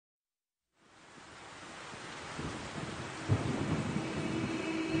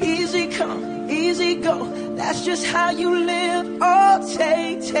Easy come, easy go, that's just how you live. Oh,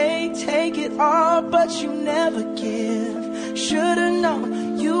 take it all, but you never give. Should've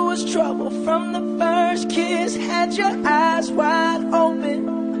known you was trouble from the first kiss. Had your eyes wide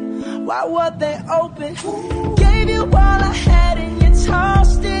open, why were they open? Gave you all I had and you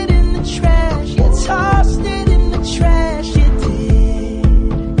tossed it in the trash. You tossed it in the trash, you did.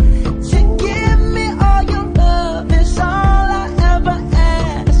 To give me all your love is all I ever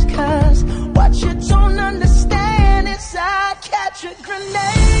ask. Cause what you don't understand is I'd catch a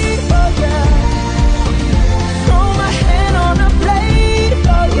grenade for ya. Throw my hand on a blade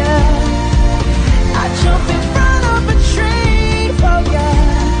for ya. I'd jump in front of a train for ya.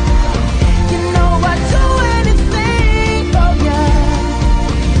 You know I'd do anything for ya.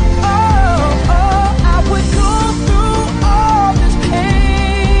 Oh, I would go through all this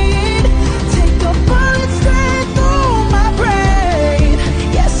pain. Take a bullet straight through my brain.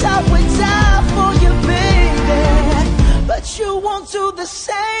 Yes, I would die for you, baby, but you won't do the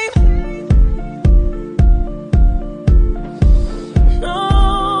same.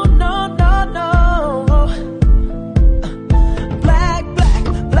 No, no, no, no.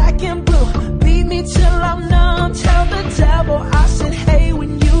 Black and blue, beat me till I'm numb. Tell the devil I said hey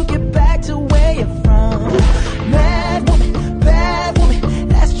when you get back to where you're from. Bad woman,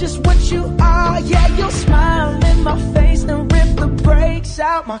 that's just what you are. Yeah, you'll smile in my face and rip the brakes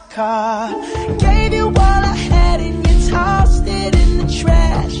out my car. Gave you all I had and you tossed it in the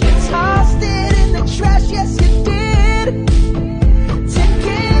trash. You tossed it in the trash, yes you did. To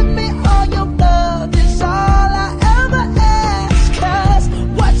give me all your love is all I ever ask. Cause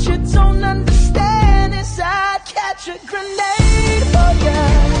what you don't understand is I'd catch a grenade for ya.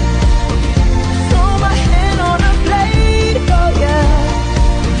 Throw my hand on a blade for ya.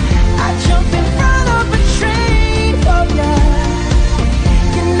 I'd jump in front of a train for ya.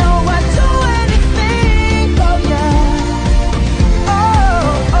 You know I'd do anything for ya.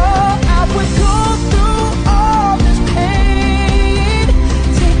 Oh, I would go through all this pain.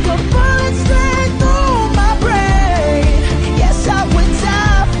 Take a bullet straight through my brain. Yes, I would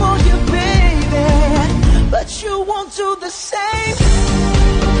die for you, baby, but you won't do the same.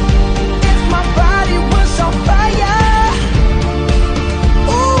 If my body was on fire,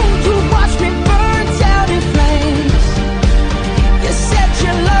 ooh, you watch me burn down in flames. You said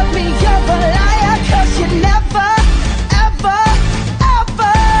you love me, you're a liar, cause you never, ever,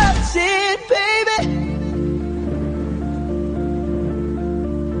 ever did, baby.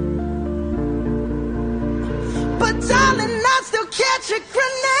 But darling, I'd still catch a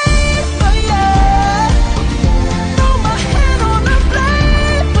grenade for ya. Throw my hand on a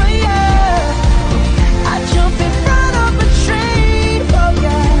blade for ya. I'd jump in front of a train for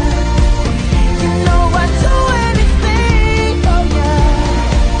ya. You know I'd do anything for ya.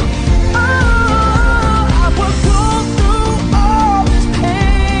 Oh, I would go through all this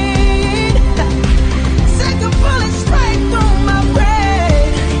pain. Take a bullet straight through my brain.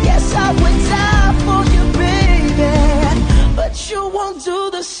 Yes, I would die for you, baby, but you won't do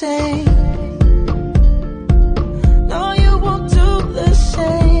the same.